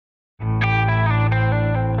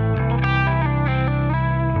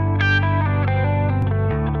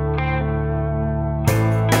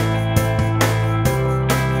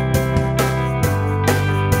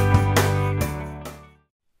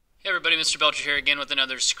Mr. Belcher here again with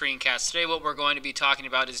another screencast. Today what we're going to be talking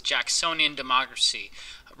about is Jacksonian Democracy.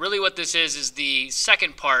 Really what this is the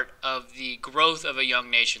second part of the growth of a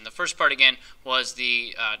young nation. The first part, again, was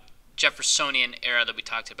the Jeffersonian era that we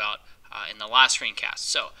talked about in the last screencast.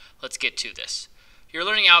 So let's get to this. Your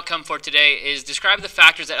learning outcome for today is describe the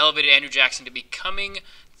factors that elevated Andrew Jackson to becoming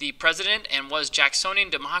the president, and was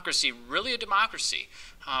Jacksonian democracy really a democracy?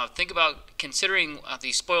 Think about considering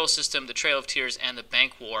the spoil system, the Trail of Tears, and the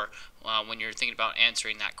bank war when you're thinking about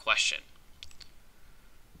answering that question.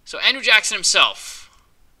 So Andrew Jackson himself,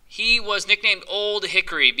 he was nicknamed Old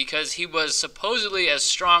Hickory because he was supposedly as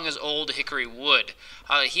strong as Old Hickory wood.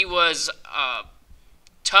 He was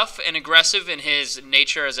tough and aggressive in his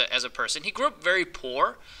nature as a person. He grew up very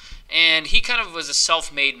poor, and he kind of was a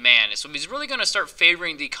self-made man. So he's really going to start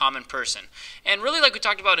favoring the common person. And really, like we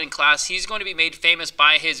talked about in class, he's going to be made famous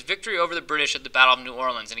by his victory over the British at the Battle of New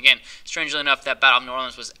Orleans. And again, strangely enough, that Battle of New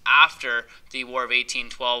Orleans was after the War of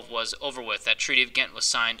 1812 was over with. That Treaty of Ghent was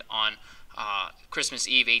signed on Christmas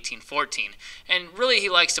Eve, 1814. And really, he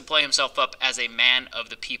likes to play himself up as a man of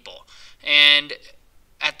the people. And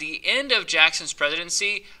at the end of Jackson's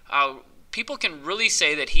presidency, people can really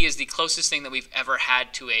say that he is the closest thing that we've ever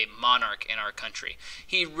had to a monarch in our country.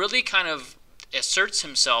 He really kind of asserts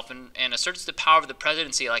himself and asserts the power of the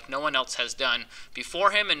presidency like no one else has done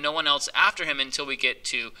before him and no one else after him until we get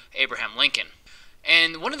to Abraham Lincoln.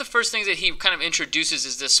 And one of the first things that he kind of introduces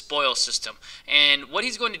is this spoil system. And what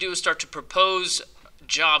he's going to do is start to propose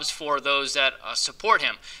jobs for those that support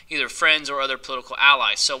him, either friends or other political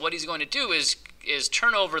allies. So what he's going to do is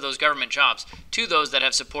turn over those government jobs to those that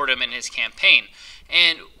have supported him in his campaign.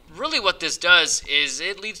 And really what this does is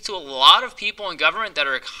it leads to a lot of people in government that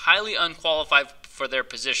are highly unqualified for their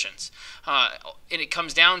positions. And it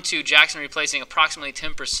comes down to Jackson replacing approximately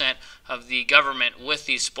 10% of the government with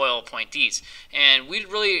these spoil appointees. And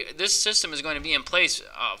this system is going to be in place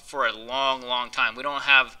for a long, long time. We don't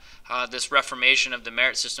have this reformation of the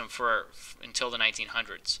merit system until the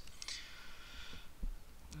 1900s.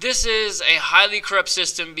 This is a highly corrupt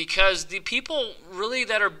system because the people really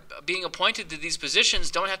that are being appointed to these positions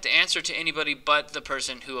don't have to answer to anybody but the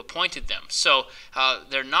person who appointed them. So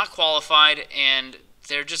they're not qualified, and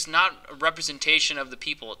they're just not a representation of the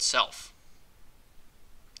people itself.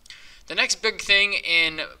 The next big thing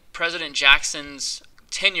in President Jackson's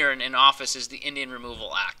tenure in office is the Indian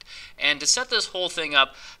Removal Act. And to set this whole thing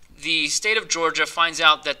up, the state of Georgia finds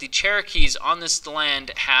out that the Cherokees on this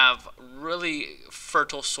land have really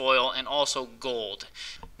fertile soil and also gold.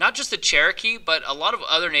 Not just the Cherokee, but a lot of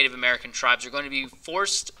other Native American tribes are going to be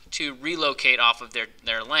forced to relocate off of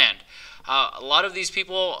their land. A lot of these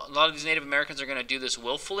Native Americans are going to do this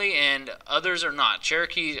willfully, and others are not.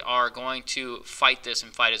 Cherokee are going to fight this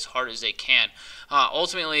and fight as hard as they can.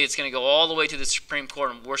 Ultimately, it's going to go all the way to the Supreme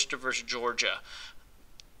Court in Worcester versus Georgia.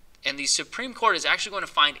 And the Supreme Court is actually going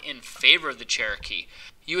to find in favor of the Cherokee.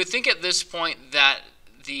 You would think at this point that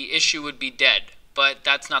the issue would be dead, but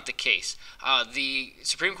that's not the case. The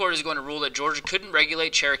Supreme Court is going to rule that Georgia couldn't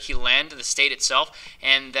regulate Cherokee land, the state itself,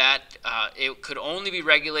 and that it could only be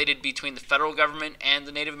regulated between the federal government and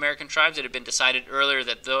the Native American tribes. It had been decided earlier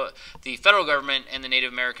that the federal government and the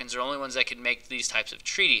Native Americans are the only ones that could make these types of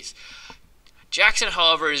treaties. Jackson,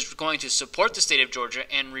 however, is going to support the state of Georgia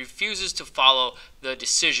and refuses to follow the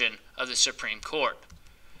decision of the Supreme Court.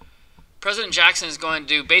 President Jackson is going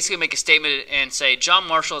to basically make a statement and say, John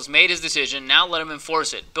Marshall has made his decision, now let him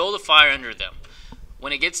enforce it. Build a fire under them.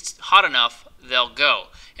 When it gets hot enough, they'll go.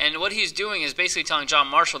 And what he's doing is basically telling John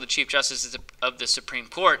Marshall, the Chief Justice of the Supreme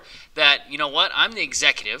Court, that, you know what, I'm the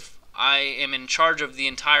executive. I am in charge of the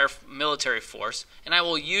entire military force, and I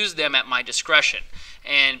will use them at my discretion.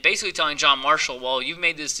 And basically telling John Marshall, well, you've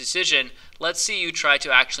made this decision, let's see you try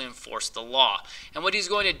to actually enforce the law. And what he's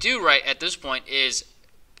going to do right at this point is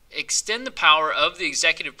extend the power of the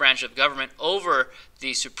executive branch of government over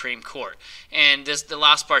the Supreme Court. And the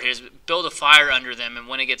last part here is build a fire under them, and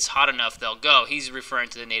when it gets hot enough, they'll go. He's referring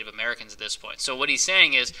to the Native Americans at this point. So what he's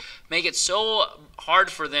saying is make it so hard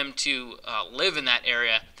for them to live in that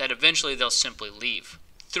area that eventually they'll simply leave.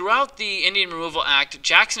 Throughout the Indian Removal Act,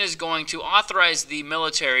 Jackson is going to authorize the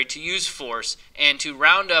military to use force and to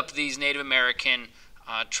round up these Native American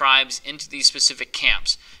tribes into these specific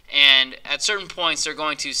camps. And at certain points, they're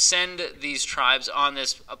going to send these tribes on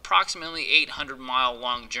this approximately 800-mile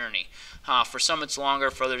long journey. For some, it's longer.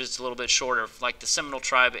 For others, it's a little bit shorter. Like the Seminole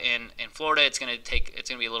tribe in Florida, it's going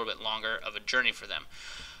to be a little bit longer of a journey for them.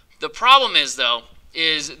 The problem is, though,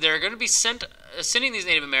 is they're going to be sending these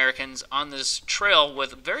Native Americans on this trail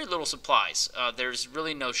with very little supplies. There's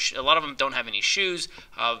really a lot of them don't have any shoes,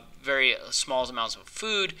 very small amounts of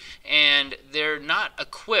food, and they're not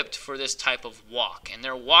equipped for this type of walk, and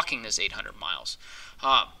they're walking this 800 miles.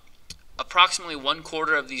 Approximately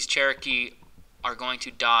 1/4 of these Cherokee are going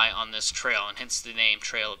to die on this trail, and hence the name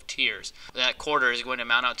Trail of Tears. That quarter is going to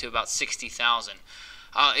amount out to about 60,000.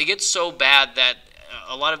 It gets so bad that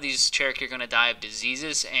a lot of these Cherokee are going to die of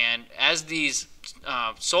diseases, and as these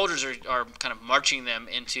soldiers are kind of marching them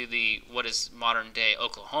into what is modern-day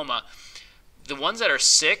Oklahoma, the ones that are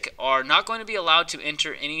sick are not going to be allowed to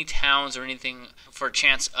enter any towns or anything for a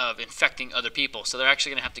chance of infecting other people. So they're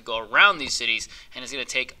actually going to have to go around these cities, and it's going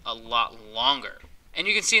to take a lot longer. And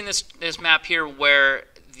you can see in this map here where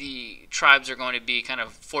the tribes are going to be kind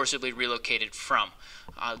of forcibly relocated from.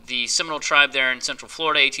 The Seminole tribe there in Central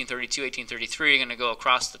Florida, 1832, 1833, are going to go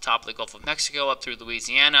across the top of the Gulf of Mexico up through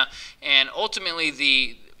Louisiana, and ultimately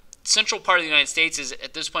the central part of the United States has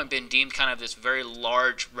at this point been deemed kind of this very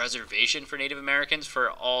large reservation for Native Americans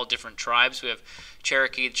for all different tribes. We have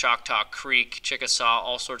Cherokee, Choctaw, Creek, Chickasaw,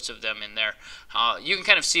 all sorts of them in there. You can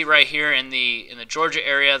kind of see right here in the Georgia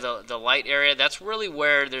area, the light area, that's really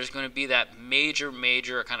where there's going to be that major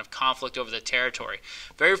kind of conflict over the territory.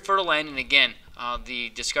 Very fertile land, and again, the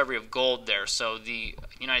discovery of gold there, so the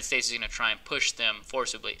United States is going to try and push them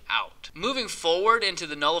forcibly out. Moving forward into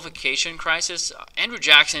the Nullification Crisis, Andrew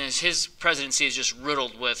Jackson, his presidency is just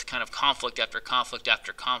riddled with kind of conflict after conflict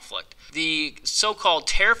after conflict. The so-called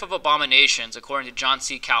Tariff of Abominations, according to John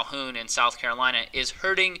C. Calhoun in South Carolina, is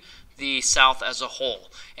hurting the South as a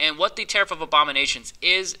whole. And what the Tariff of Abominations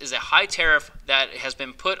is a high tariff that has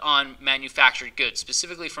been put on manufactured goods,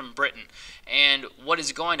 specifically from Britain. And what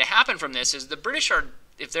is going to happen from this is the British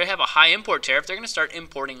if they have a high import tariff, they're going to start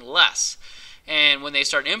importing less. And when they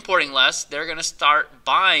start importing less, they're going to start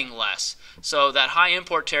buying less. So that high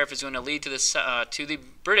import tariff is going to lead to the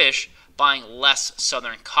British buying less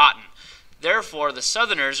Southern cotton. Therefore, the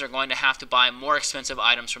Southerners are going to have to buy more expensive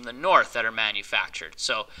items from the North that are manufactured.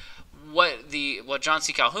 So what John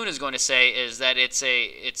C. Calhoun is going to say is that it's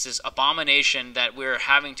this abomination that we're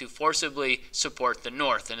having to forcibly support the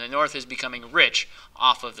North, and the North is becoming rich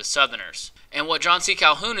off of the Southerners. And what John C.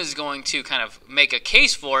 Calhoun is going to kind of make a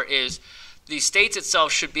case for is the states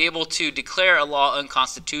itself should be able to declare a law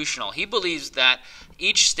unconstitutional. He believes that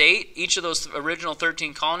each state, each of those original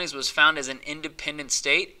 13 colonies, was found as an independent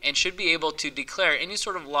state and should be able to declare any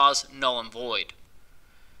sort of laws null and void.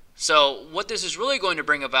 So what this is really going to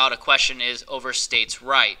bring about a question is over states'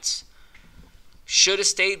 rights. Should a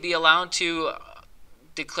state be allowed to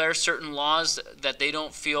declare certain laws that they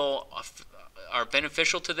don't feel are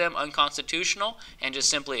beneficial to them unconstitutional and just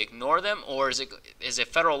simply ignore them, or is it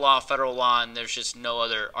federal law and there's just no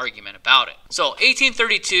other argument about it? So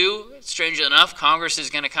 1832, strangely enough, Congress is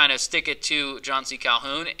going to kind of stick it to John C.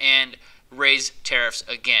 Calhoun and raise tariffs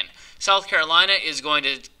again. South Carolina is going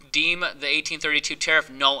to deem the 1832 tariff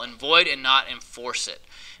null and void and not enforce it.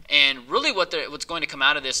 And really what's going to come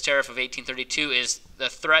out of this tariff of 1832 is the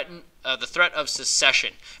threat of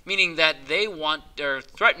secession, meaning that they're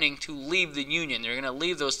threatening to leave the Union. They're going to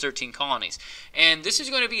leave those 13 colonies. And this is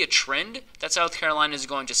going to be a trend that South Carolina is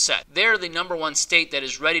going to set. They're the #1 state that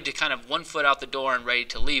is ready to kind of one foot out the door and ready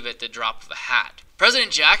to leave at the drop of a hat.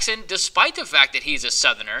 President Jackson, despite the fact that he's a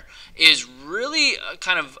Southerner, is really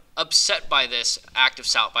kind of upset by this act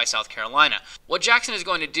by South Carolina. What Jackson is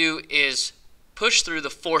going to do is push through the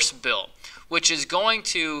force bill, which is going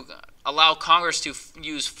to allow Congress to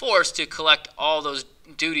use force to collect all those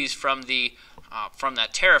duties from that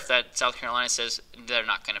tariff that South Carolina says they're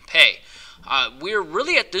not going to pay. We're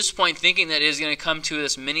really at this point thinking that it is going to come to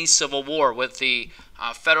this mini civil war with the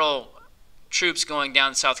federal troops going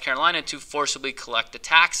down to South Carolina to forcibly collect the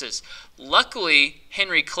taxes. Luckily,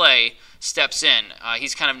 Henry Clay steps in.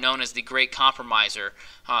 He's kind of known as the Great Compromiser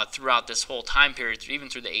throughout this whole time period, even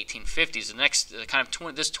through the 1850s. The next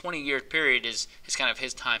this 20-year period is kind of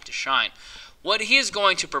his time to shine. What he is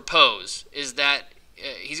going to propose is that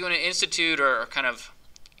he's going to institute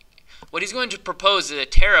what he's going to propose is a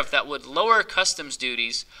tariff that would lower customs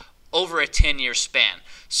duties over a 10-year span.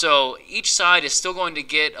 So each side is still going to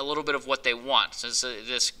get a little bit of what they want. So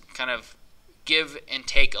this kind of give and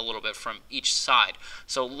take a little bit from each side.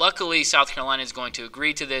 So luckily South Carolina is going to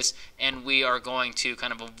agree to this, and we are going to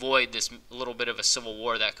kind of avoid this little bit of a civil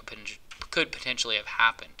war that could potentially have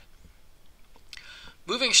happened.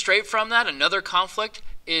 Moving straight from that, another conflict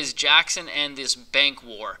is Jackson and this bank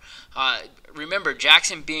war. Remember,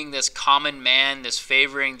 Jackson being this common man, this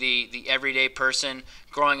favoring the everyday person,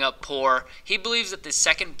 growing up poor, he believes that the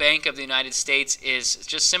second bank of the United States is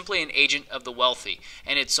just simply an agent of the wealthy,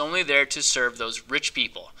 and it's only there to serve those rich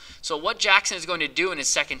people. So what Jackson is going to do in his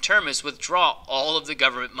second term is withdraw all of the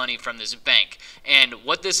government money from this bank. And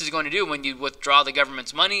what this is going to do when you withdraw the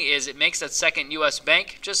government's money is it makes that second U.S.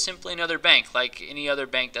 bank just simply another bank, like any other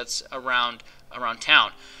bank that's around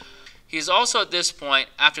town. He's also at this point,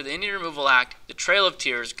 after the Indian Removal Act, the Trail of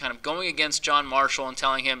Tears, kind of going against John Marshall and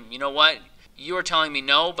telling him, you know what, you are telling me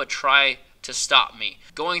no, but try to stop me.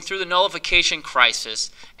 Going through the Nullification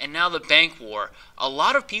Crisis and now the bank war, a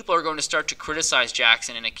lot of people are going to start to criticize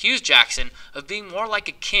Jackson and accuse Jackson of being more like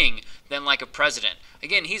a king than like a president.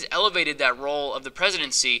 Again, he's elevated that role of the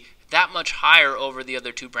presidency that much higher over the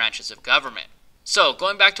other two branches of government. So,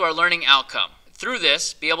 going back to our learning outcome. Through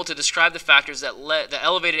this, be able to describe the factors that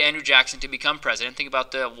elevated Andrew Jackson to become president. Think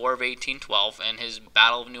about the War of 1812 and his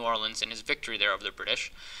Battle of New Orleans and his victory there over the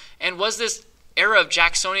British. And was this era of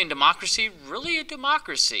Jacksonian democracy really a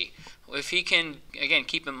democracy? If he can, again,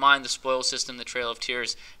 keep in mind the spoils system, the Trail of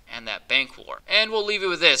Tears, and that bank war. And we'll leave you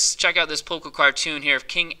with this. Check out this political cartoon here of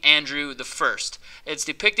King Andrew I. It's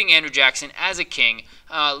depicting Andrew Jackson as a king.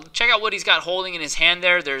 Check out what he's got holding in his hand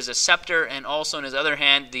there. There's a scepter, and also in his other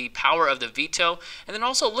hand, the power of the veto. And then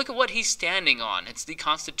also look at what he's standing on. It's the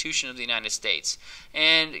Constitution of the United States.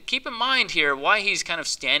 And keep in mind here why he's kind of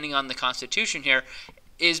standing on the Constitution here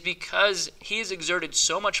is because he has exerted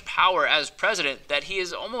so much power as president that he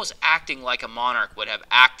is almost acting like a monarch would have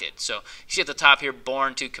acted. So you see at the top here,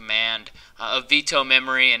 born to command, of veto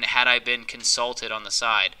memory, and had I been consulted on the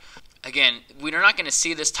side. Again, we're not going to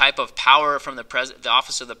see this type of power from the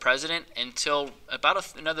office of the president until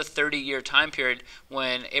about another 30-year time period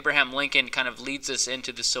when Abraham Lincoln kind of leads us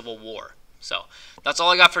into the Civil War. So that's all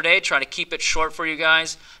I got for today. Try to keep it short for you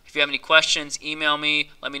guys. If you have any questions, email me.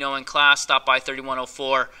 Let me know in class. Stop by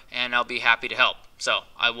 3104, and I'll be happy to help. So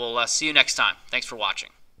I will see you next time. Thanks for watching.